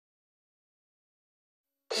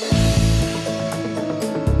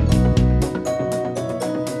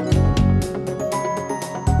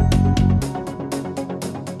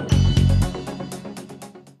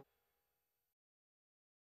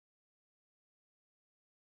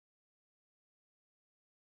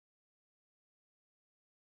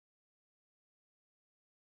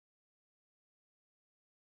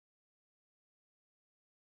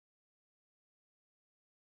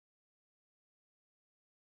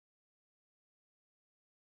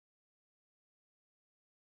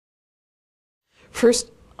First,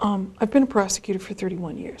 I've been a prosecutor for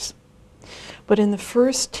 31 years. But in the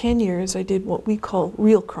first 10 years, I did what we call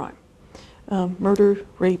real crime. Murder,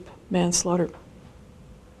 rape, manslaughter,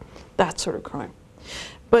 that sort of crime.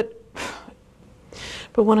 But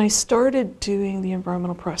when I started doing the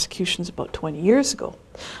environmental prosecutions about 20 years ago,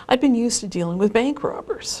 I'd been used to dealing with bank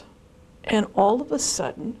robbers. And all of a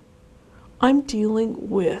sudden, I'm dealing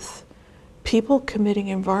with people committing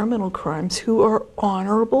environmental crimes who are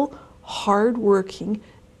honorable, hard-working,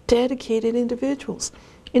 dedicated individuals.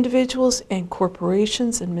 Individuals and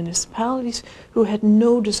corporations and municipalities who had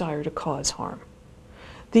no desire to cause harm.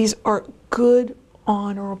 These are good,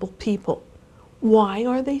 honorable people. Why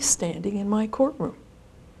are they standing in my courtroom?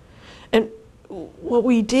 And what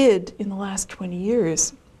we did in the last 20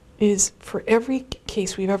 years is for every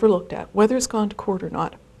case we've ever looked at, whether it's gone to court or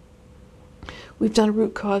not, we've done a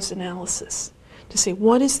root cause analysis to say,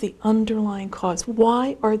 what is the underlying cause?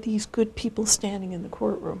 Why are these good people standing in the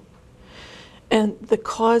courtroom? And the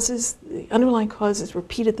causes, the underlying causes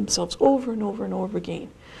repeated themselves over and over and over again.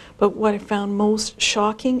 But what I found most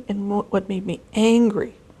shocking and what made me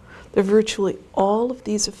angry, that virtually all of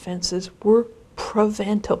these offenses were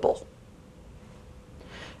preventable.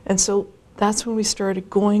 And so that's when we started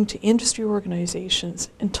going to industry organizations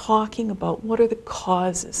and talking about what are the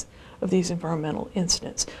causes of these environmental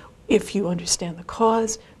incidents. If you understand the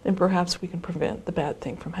cause, then perhaps we can prevent the bad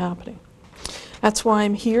thing from happening. That's why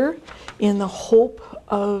I'm here, in the hope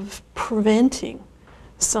of preventing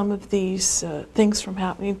some of these things from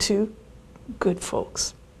happening to good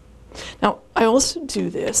folks. Now, I also do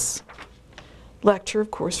this lecture, of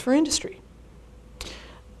course, for industry.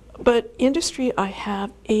 But industry, I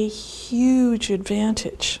have a huge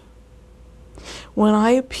advantage. When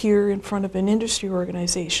I appear in front of an industry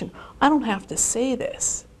organization, I don't have to say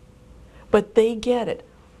this, but they get it.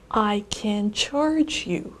 I can charge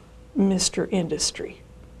you, Mr. Industry.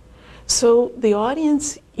 So the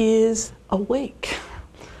audience is awake,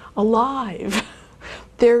 alive.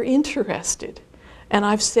 They're interested. And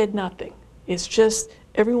I've said nothing. It's just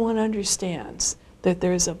everyone understands that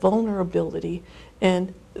there's a vulnerability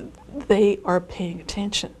and they are paying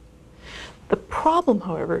attention. The problem,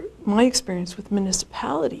 however, my experience with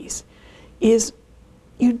municipalities is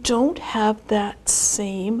you don't have that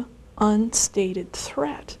same unstated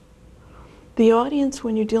threat. The audience,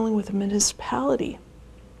 when you're dealing with a municipality,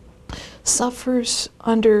 suffers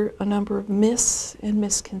under a number of myths and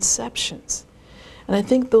misconceptions. And I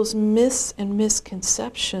think those myths and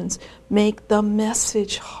misconceptions make the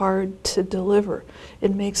message hard to deliver.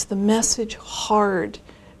 It makes the message hard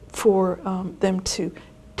for them to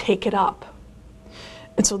take it up.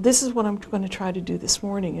 And so this is what I'm going to try to do this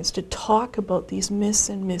morning, is to talk about these myths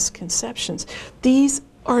and misconceptions. These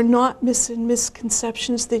are not myths and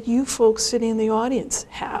misconceptions that you folks sitting in the audience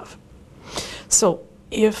have. So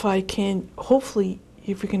if I can, hopefully,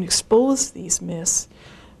 if we can expose these myths,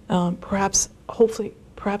 perhaps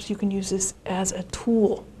you can use this as a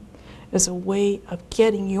tool, as a way of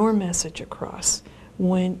getting your message across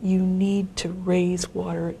when you need to raise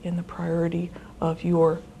water in the priority of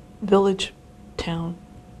your village, town,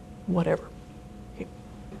 whatever. Okay.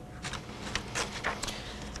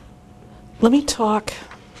 Let me talk,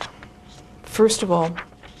 first of all,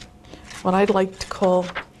 what I'd like to call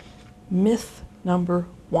myth number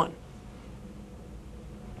one.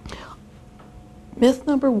 Myth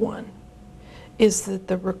number one is that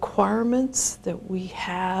the requirements that we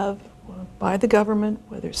have by the government,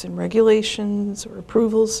 whether it's in regulations or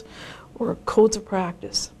approvals or codes of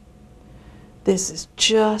practice, this is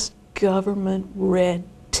just government red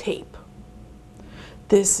tape.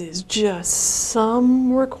 This is just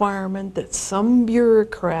some requirement that some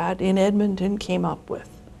bureaucrat in Edmonton came up with,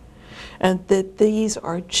 and that these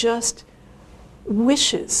are just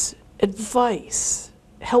wishes, advice,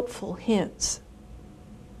 helpful hints.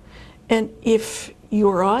 And if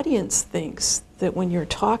your audience thinks that when you're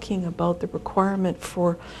talking about the requirement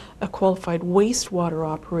for a qualified wastewater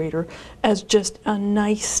operator as just a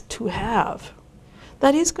nice to have,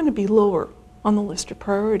 that is going to be lower on the list of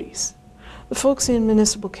priorities. The folks in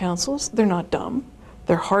municipal councils, they're not dumb.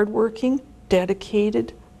 They're hardworking,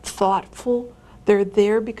 dedicated, thoughtful. They're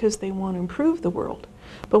there because they want to improve the world.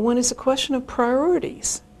 But when it's a question of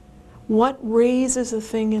priorities, what raises a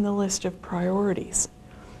thing in the list of priorities?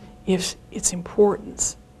 If its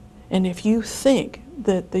importance. And if you think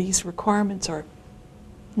that these requirements are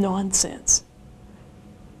nonsense,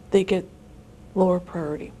 they get lower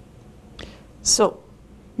priority. So,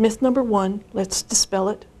 myth number one, let's dispel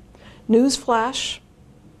it. Newsflash,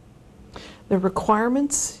 the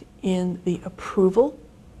requirements in the approval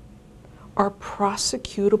are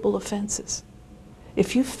prosecutable offenses.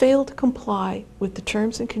 If you fail to comply with the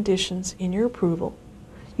terms and conditions in your approval,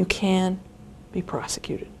 you can be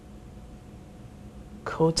prosecuted.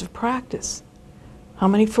 Codes of practice. How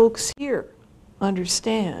many folks here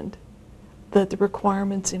understand that the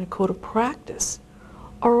requirements in a code of practice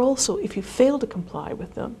are also, if you fail to comply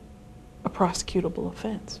with them, a prosecutable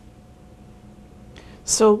offense?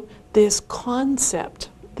 So this concept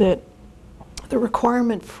that the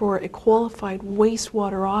requirement for a qualified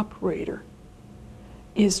wastewater operator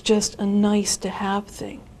is just a nice to have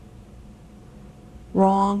thing.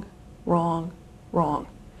 Wrong, wrong, wrong.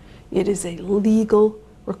 It is a legal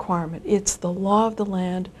requirement. It's the law of the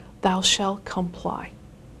land, thou shalt comply.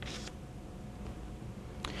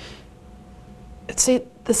 Let's say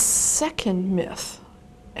the second myth,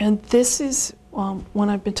 and this is when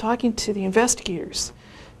I've been talking to the investigators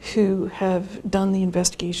who have done the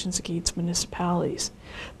investigations against municipalities,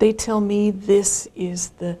 they tell me this is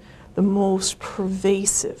the most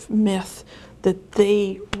pervasive myth that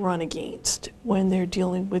they run against when they're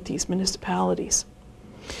dealing with these municipalities.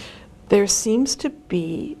 There seems to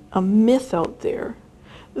be a myth out there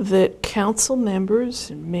that council members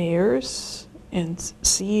and mayors and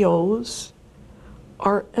CEOs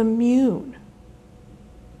are immune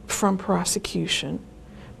from prosecution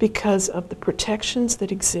because of the protections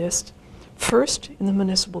that exist, first in the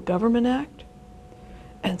Municipal Government Act,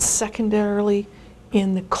 and secondarily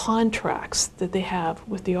in the contracts that they have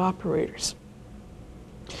with the operators.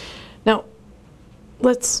 Now,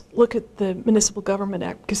 let's look at the Municipal Government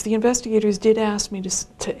Act, because the investigators did ask me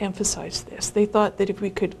to emphasize this. They thought that if we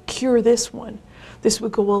could cure this one, this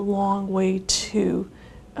would go a long way to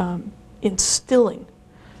instilling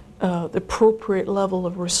the appropriate level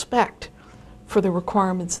of respect for the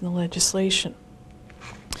requirements in the legislation.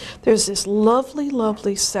 There's this lovely,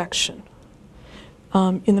 lovely section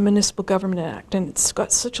in the Municipal Government Act, and it's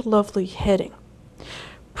got such a lovely heading: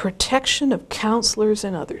 Protection of Councillors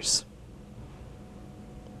and Others.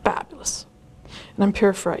 Fabulous. And I'm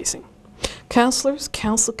paraphrasing. Councillors,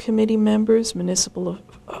 council committee members, municipal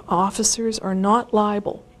officers are not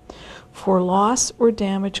liable for loss or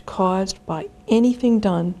damage caused by anything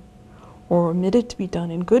done or omitted to be done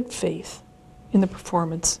in good faith in the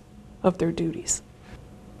performance of their duties.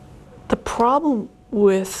 The problem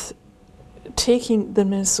with taking the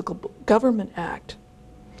Municipal Government Act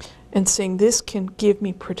and saying this can give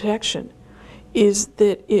me protection is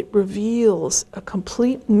that it reveals a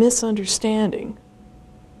complete misunderstanding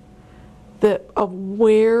of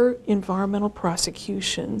where environmental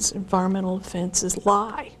prosecutions, environmental offenses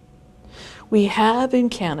lie. We have in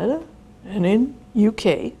Canada and in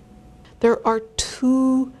UK, there are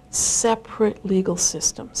two separate legal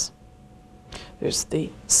systems. There's the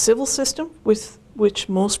civil system with which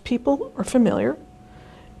most people are familiar,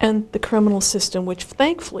 and the criminal system, which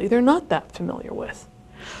thankfully they're not that familiar with.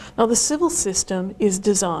 Now, the civil system is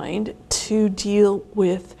designed to deal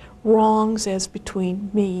with wrongs as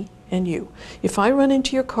between me and you. If I run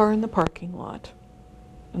into your car in the parking lot,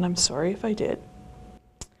 and I'm sorry if I did,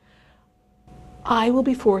 I will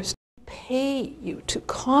be forced to pay you, to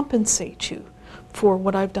compensate you for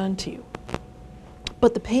what I've done to you.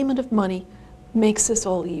 But the payment of money makes us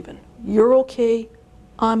all even. You're okay,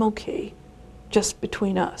 I'm okay, just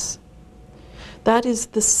between us. That is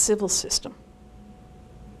the civil system.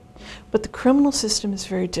 But the criminal system is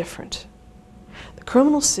very different. The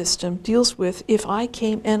criminal system deals with if I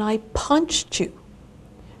came and I punched you.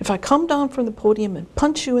 If I come down from the podium and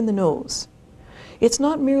punch you in the nose, it's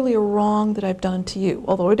not merely a wrong that I've done to you,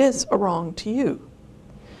 although it is a wrong to you.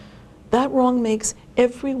 That wrong makes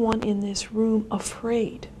everyone in this room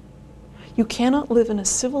afraid. You cannot live in a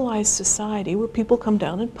civilized society where people come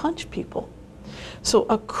down and punch people. So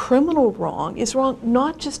a criminal wrong is wrong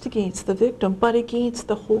not just against the victim, but against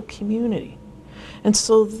the whole community. And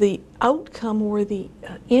so the outcome or the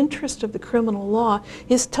interest of the criminal law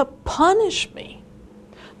is to punish me,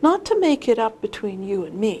 not to make it up between you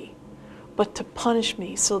and me, but to punish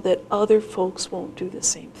me so that other folks won't do the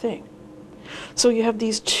same thing. So you have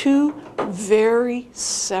these two very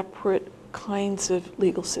separate kinds of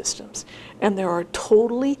legal systems, and there are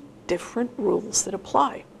totally different rules that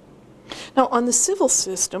apply. Now, on the civil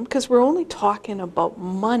system, because we're only talking about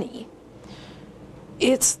money,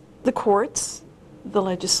 it's the courts, the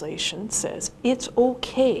legislation says it's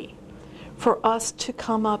okay for us to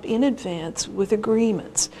come up in advance with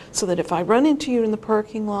agreements so that if I run into you in the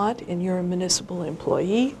parking lot and you're a municipal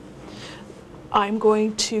employee, I'm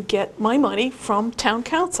going to get my money from town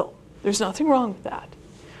council. There's nothing wrong with that.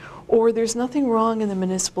 Or there's nothing wrong in the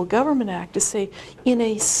Municipal Government Act to say in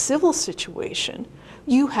a civil situation,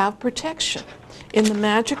 you have protection. In the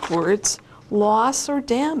magic words, loss or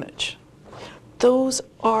damage. Those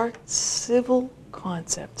are civil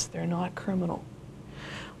concepts. They're not criminal.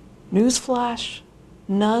 Newsflash,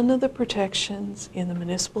 none of the protections in the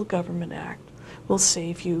Municipal Government Act will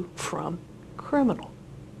save you from criminal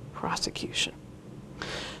prosecution.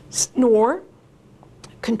 Nor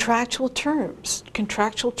contractual terms.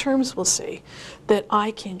 Contractual terms will say that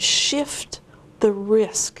I can shift the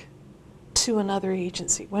risk to another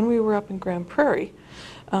agency. When we were up in Grand Prairie,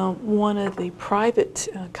 one of the private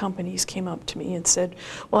companies came up to me and said,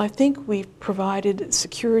 well, I think we've provided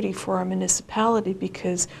security for our municipality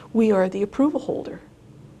because we are the approval holder.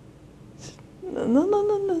 No, no,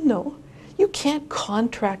 no, no, no. You can't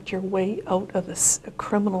contract your way out of a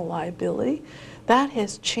criminal liability. That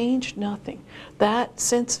has changed nothing. That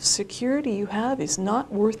sense of security you have is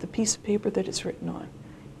not worth the piece of paper that it's written on.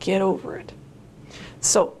 Get over it.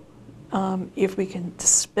 So, if we can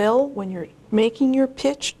dispel when you're making your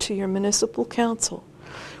pitch to your municipal council,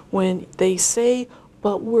 when they say,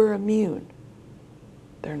 but we're immune,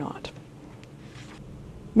 they're not.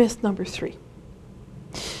 Myth number 3.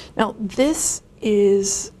 Now, this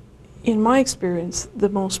is, in my experience, the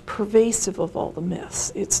most pervasive of all the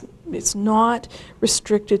myths. It's not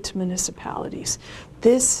restricted to municipalities.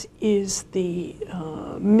 This is the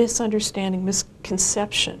misunderstanding,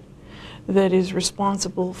 misconception that is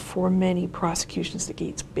responsible for many prosecutions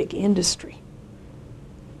against big industry.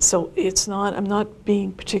 So it's not, I'm not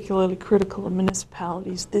being particularly critical of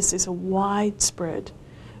municipalities. This is a widespread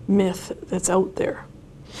myth that's out there.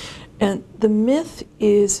 And the myth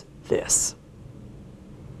is this: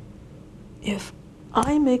 if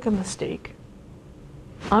I make a mistake,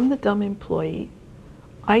 I'm the dumb employee,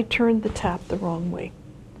 I turned the tap the wrong way,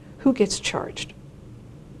 who gets charged?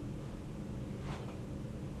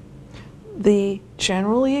 The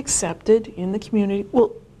generally accepted in the community,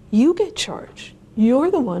 well, you get charged. You're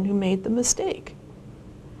the one who made the mistake.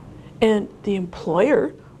 And the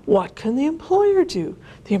employer, what can the employer do?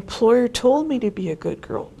 The employer told me to be a good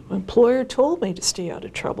girl. The employer told me to stay out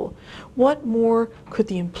of trouble. What more could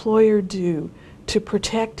the employer do to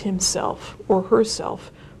protect himself or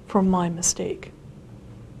herself from my mistake?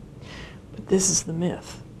 But this is the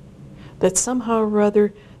myth, that somehow or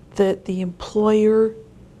other that the employer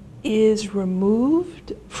is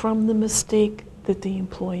removed from the mistake that the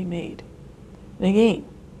employee made. And again,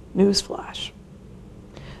 newsflash,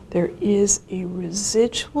 there is a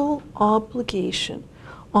residual obligation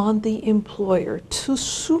on the employer to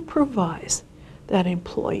supervise that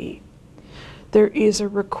employee. There is a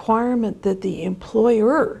requirement that the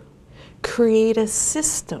employer create a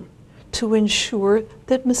system to ensure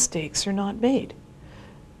that mistakes are not made.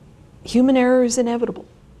 Human error is inevitable.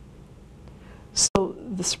 So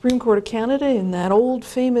the Supreme Court of Canada, in that old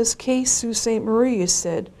famous case, Sault Ste. Marie, has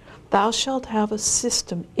said, thou shalt have a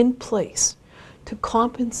system in place to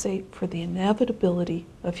compensate for the inevitability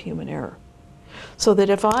of human error. So that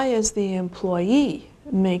if I, as the employee,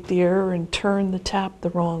 make the error and turn the tap the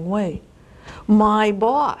wrong way, my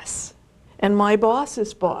boss and my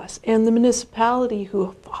boss's boss and the municipality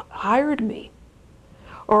who hired me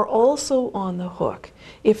are also on the hook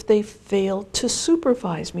if they failed to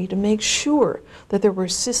supervise me to make sure that there were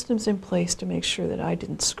systems in place to make sure that I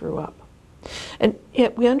didn't screw up. And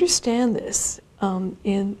yet we understand this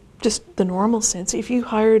in just the normal sense. If you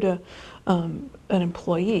hired an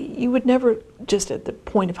employee, you would never just at the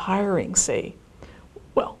point of hiring say,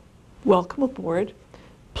 well, welcome aboard,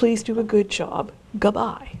 please do a good job,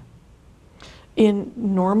 goodbye. In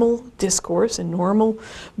normal discourse, in normal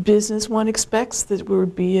business, one expects that there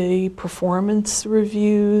would be a performance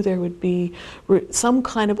review, there would be some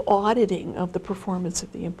kind of auditing of the performance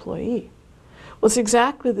of the employee. Well, it's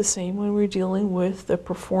exactly the same when we're dealing with the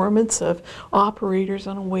performance of operators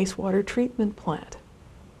on a wastewater treatment plant.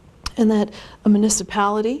 And that a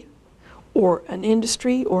municipality or an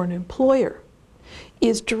industry or an employer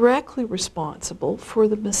is directly responsible for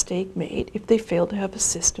the mistake made if they fail to have a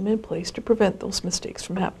system in place to prevent those mistakes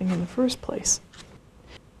from happening in the first place.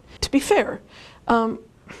 To be fair, I've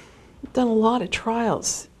done a lot of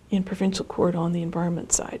trials in provincial court on the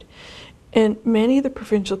environment side. And many of the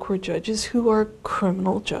provincial court judges who are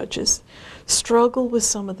criminal judges struggle with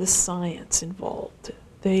some of the science involved.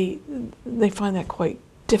 They find that quite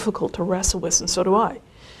difficult to wrestle with, and so do I.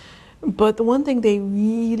 But the one thing they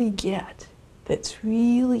really get that's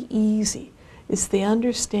really easy is they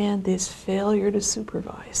understand this failure to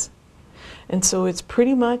supervise. And so it's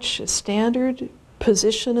pretty much a standard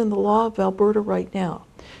position in the law of Alberta right now.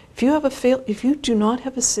 If you do not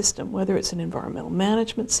have a system, whether it's an environmental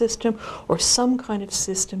management system or some kind of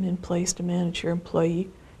system in place to manage your employee,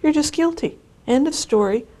 you're just guilty. End of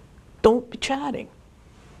story. Don't be chatting.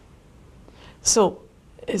 So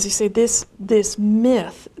as you say, this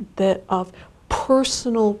myth that of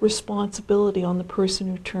personal responsibility on the person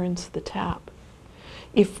who turns the tap.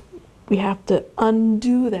 If we have to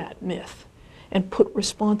undo that myth and put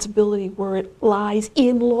responsibility where it lies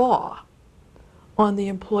in law on the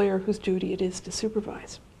employer whose duty it is to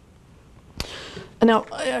supervise. And now,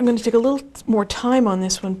 I'm going to take a little more time on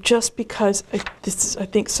this one just because this is, I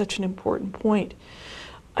think, such an important point.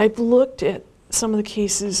 I've looked at some of the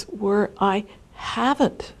cases where I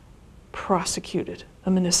haven't prosecuted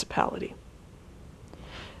a municipality.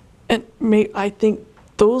 And I think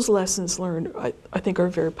those lessons learned, I think, are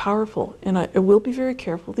very powerful. And I will be very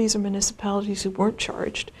careful. These are municipalities who weren't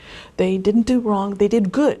charged. They didn't do wrong. They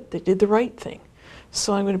did good. They did the right thing.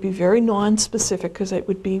 So I'm going to be very non-specific because it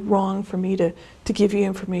would be wrong for me to give you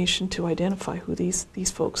information to identify who these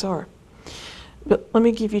folks are. But let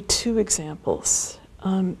me give you two examples.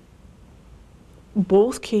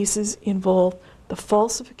 Both cases involve the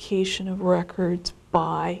falsification of records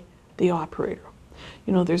by the operator.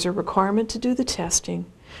 You know, there's a requirement to do the testing,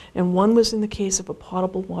 and one was in the case of a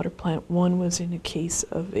potable water plant, one was in the case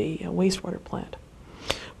of a wastewater plant.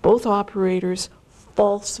 Both operators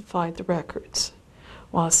falsified the records.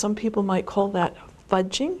 While some people might call that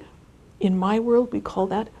fudging, in my world we call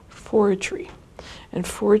that forgery. And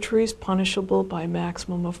forgery is punishable by a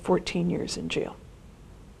maximum of 14 years in jail.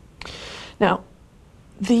 Now,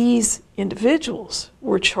 these individuals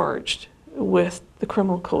were charged with the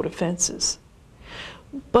criminal code offenses,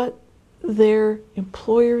 but their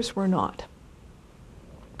employers were not.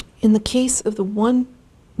 In the case of the one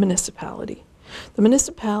municipality, the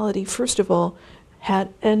municipality, first of all,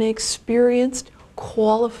 had an experienced,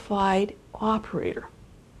 qualified operator.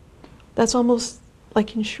 That's almost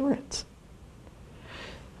like insurance.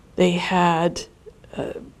 They had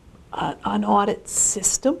an audit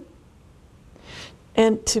system.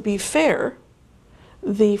 And to be fair,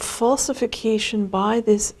 the falsification by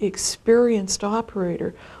this experienced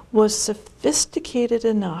operator was sophisticated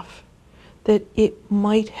enough that it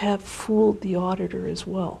might have fooled the auditor as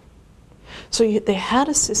well. So they had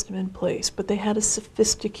a system in place, but they had a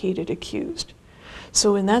sophisticated accused.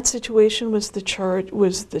 So in that situation, was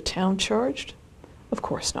the town charged? Of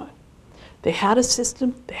course not. They had a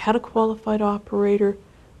system, they had a qualified operator,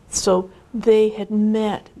 so they had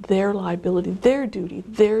met their liability, their duty,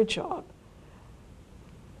 their job.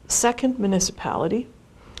 Second municipality,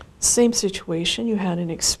 same situation. You had an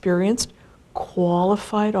experienced,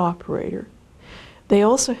 qualified operator. They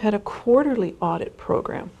also had a quarterly audit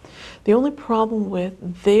program. The only problem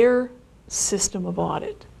with their system of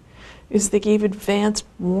audit is they gave advance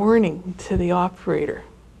warning to the operator.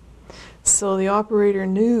 So the operator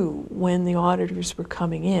knew when the auditors were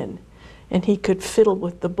coming in, and he could fiddle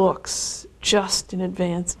with the books just in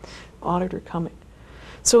advance of the auditor coming.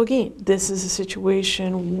 So again, this is a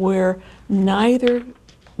situation where neither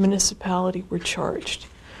municipality were charged.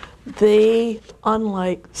 They,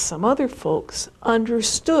 unlike some other folks,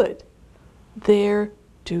 understood their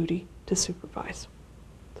duty to supervise.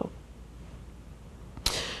 So,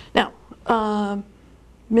 now,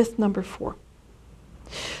 myth number 4.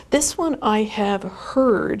 This one I have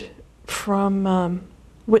heard from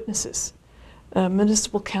witnesses,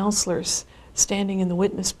 municipal councillors standing in the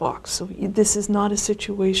witness box. So this is not a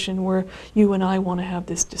situation where you and I want to have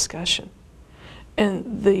this discussion.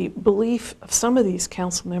 And the belief of some of these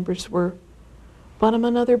council members were, but I'm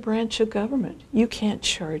another branch of government. You can't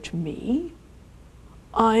charge me.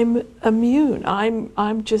 I'm immune. I'm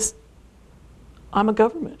a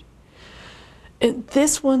government. And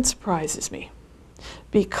this one surprises me,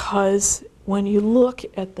 because when you look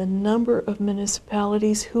at the number of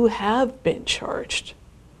municipalities who have been charged,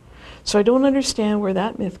 so I don't understand where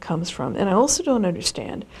that myth comes from. And I also don't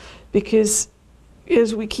understand, because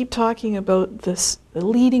as we keep talking about this, the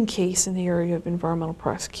leading case in the area of environmental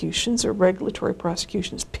prosecutions or regulatory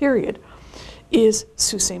prosecutions, period, is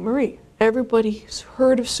Sault Ste. Marie. Everybody's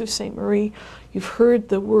heard of Sault Ste. Marie. You've heard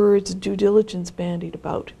the words due diligence bandied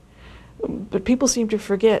about. But people seem to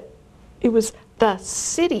forget it was the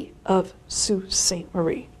city of Sault Ste.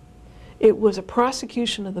 Marie. It was a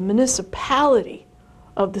prosecution of the municipality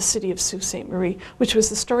of the city of Sault Ste. Marie, which was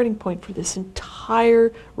the starting point for this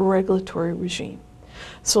entire regulatory regime.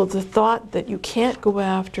 So the thought that you can't go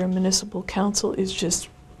after a municipal council is just,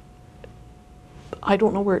 I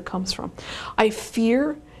don't know where it comes from. I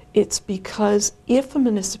fear it's because if a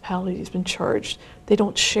municipality has been charged, they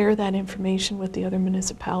don't share that information with the other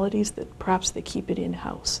municipalities, that perhaps they keep it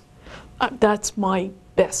in-house. That's my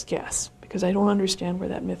best guess, because I don't understand where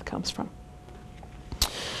that myth comes from.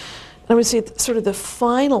 I would say sort of the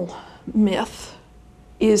final myth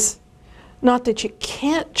is Not that you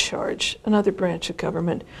can't charge another branch of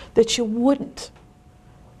government, that you wouldn't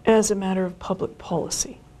as a matter of public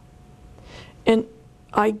policy. And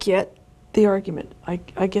I get the argument. I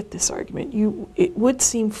get this argument. It would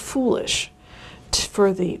seem foolish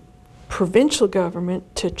for the provincial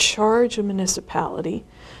government to charge a municipality,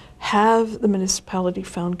 have the municipality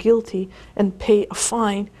found guilty, and pay a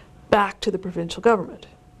fine back to the provincial government.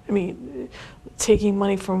 I mean, taking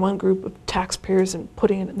money from one group of taxpayers and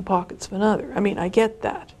putting it in the pockets of another. I mean, I get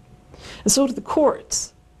that. And so do the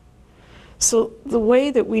courts. So the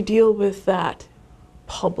way that we deal with that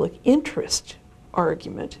public interest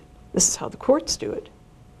argument, this is how the courts do it,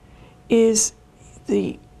 is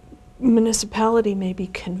the municipality may be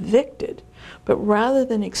convicted, but rather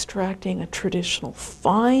than extracting a traditional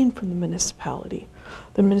fine from the municipality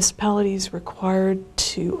is required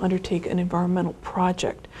to undertake an environmental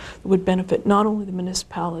project that would benefit not only the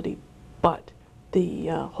municipality, but the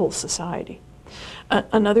whole society.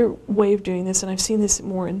 Another way of doing this, and I've seen this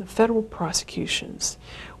more in the federal prosecutions,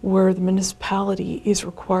 where the municipality is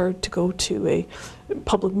required to go to a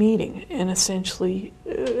public meeting and essentially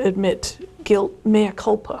admit guilt, mea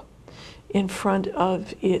culpa, in front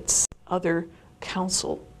of its other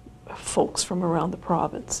council folks from around the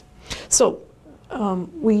province. So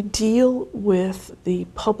we deal with the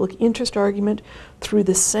public interest argument through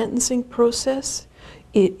the sentencing process.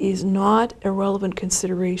 It is not a relevant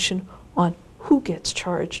consideration on who gets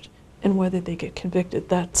charged and whether they get convicted.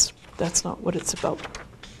 That's not what it's about.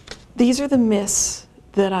 These are the myths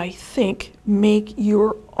that I think make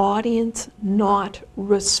your audience not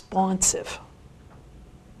responsive.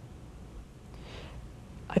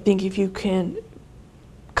 I think if you can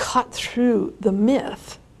cut through the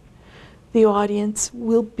myth, the audience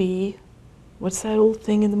will be, what's that old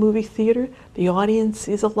thing in the movie theater? The audience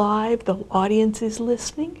is alive, the audience is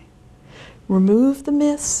listening. Remove the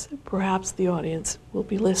myths, perhaps the audience will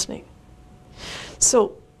be listening.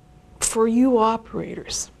 So, for you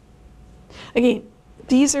operators, again,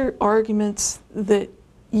 these are arguments that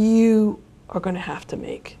you are going to have to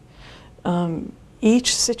make.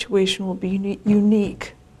 Each situation will be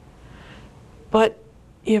unique. But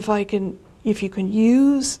if you can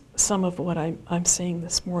use some of what I'm saying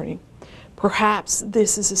this morning, perhaps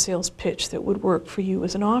this is a sales pitch that would work for you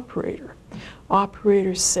as an operator.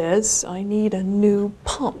 Operator says, I need a new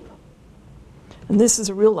pump. And this is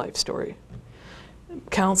a real life story.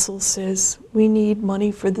 Counsel says, we need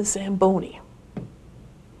money for the Zamboni.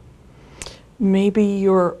 Maybe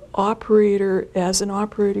your operator, as an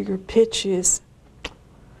operator, your pitch is,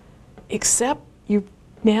 except you've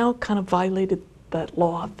now kind of violated that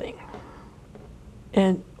law thing.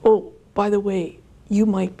 And, oh, by the way, you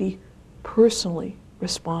might be personally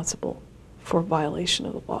responsible for violation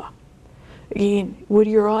of the law. Again, would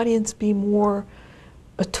your audience be more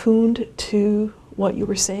attuned to what you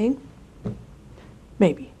were saying?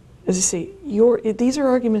 Maybe. As I say, these are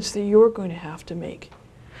arguments that you're going to have to make.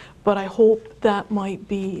 But I hope that might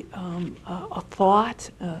be a thought,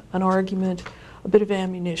 an argument, a bit of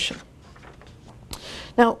ammunition.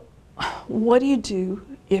 Now, what do you do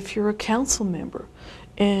if you're a council member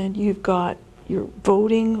and you're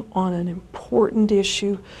voting on an important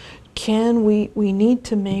issue? We need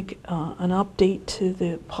to make an update to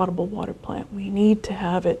the potable water plant. We need to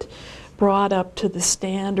have it brought up to the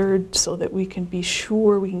standard so that we can be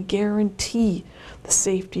sure, we can guarantee the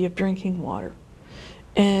safety of drinking water.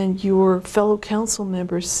 And your fellow council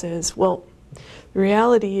member says, well, the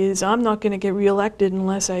reality is I'm not going to get reelected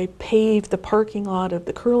unless I pave the parking lot of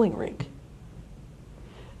the curling rink.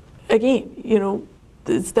 Again, you know,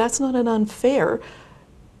 that's not an unfair,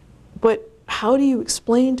 but how do you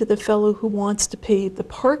explain to the fellow who wants to pave the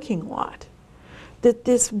parking lot that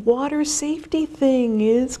this water safety thing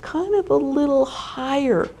is kind of a little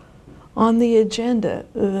higher on the agenda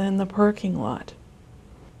than the parking lot?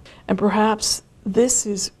 And perhaps this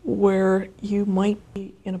is where you might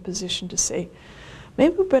be in a position to say,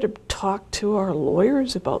 maybe we better talk to our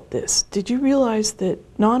lawyers about this. Did you realize that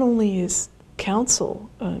not only is council,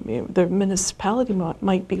 the municipality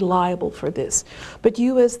might be liable for this, but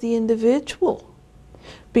you as the individual,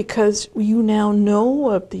 because you now know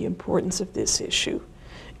of the importance of this issue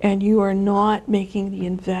and you are not making the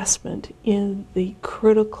investment in the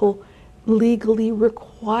critical, legally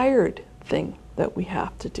required thing that we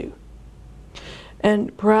have to do.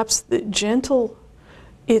 And perhaps the gentle,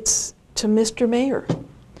 it's to Mr. Mayor.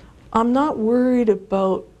 I'm not worried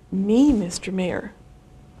about me, Mr. Mayor.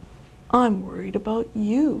 I'm worried about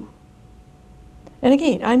you. And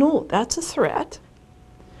again, I know that's a threat,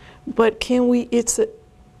 but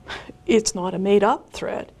it's not a made-up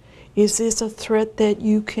threat. Is this a threat that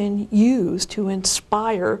you can use to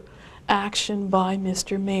inspire action by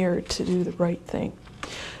Mr. Mayor to do the right thing.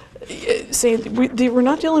 Saying we're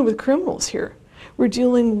not dealing with criminals here. We're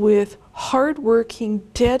dealing with hardworking,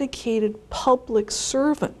 dedicated public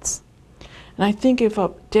servants. And I think if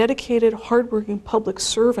a dedicated, hardworking public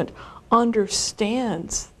servant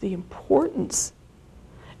understands the importance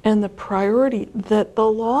and the priority that the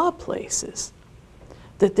law places,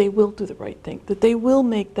 that they will do the right thing, that they will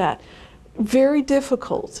make that very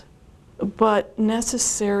difficult but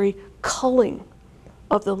necessary culling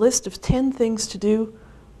of the list of 10 things to do.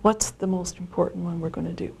 What's the most important one we're going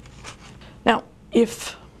to do? Now,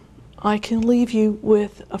 if I can leave you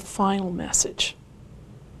with a final message.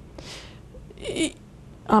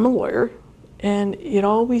 I'm a lawyer, and it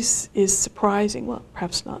always is surprising, well,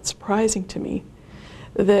 perhaps not surprising to me,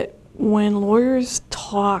 that when lawyers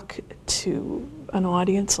talk to an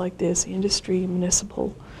audience like this, industry,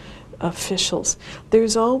 municipal officials,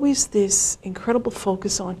 there's always this incredible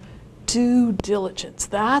focus on due diligence.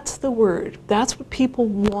 That's the word. That's what people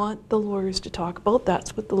want the lawyers to talk about.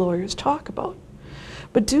 That's what the lawyers talk about.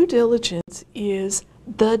 But due diligence is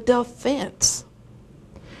the defense.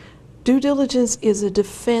 Due diligence is a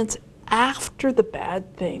defense after the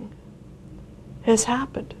bad thing has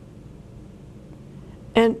happened.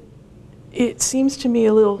 And it seems to me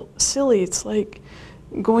a little silly. It's like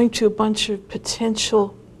going to a bunch of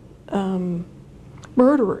potential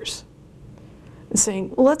murderers and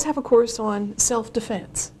saying, well, let's have a course on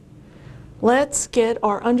self-defense. Let's get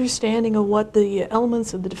our understanding of what the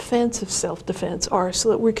elements of the defense of self-defense are so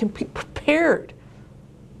that we can be prepared.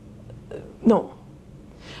 No.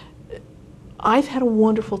 I've had a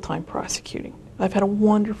wonderful time prosecuting. I've had a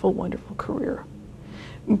wonderful, wonderful career.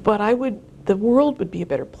 But the world would be a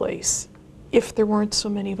better place if there weren't so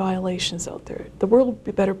many violations out there. The world would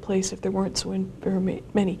be a better place if there weren't so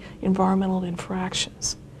many environmental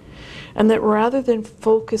infractions. And that rather than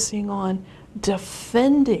focusing on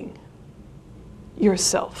defending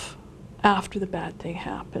yourself after the bad thing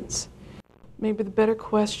happens, maybe the better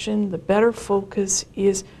question, the better focus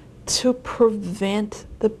is to prevent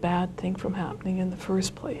the bad thing from happening in the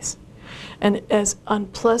first place. And as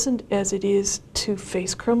unpleasant as it is to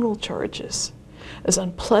face criminal charges, as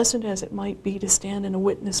unpleasant as it might be to stand in a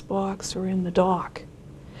witness box or in the dock,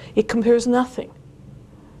 it compares nothing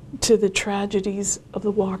to the tragedies of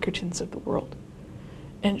the Walkertons of the world.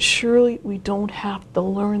 And surely we don't have to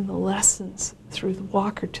learn the lessons through the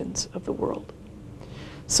Walkertons of the world.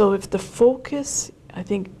 So if the focus, I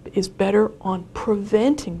think, is better on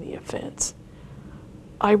preventing the offense,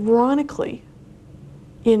 ironically,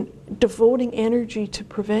 in devoting energy to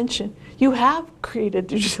prevention, you have created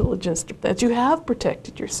due diligence defense. You have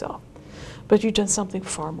protected yourself. But you've done something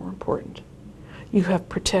far more important. You have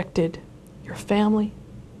protected your family,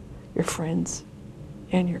 your friends,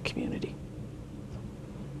 and your community.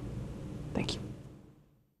 Thank you.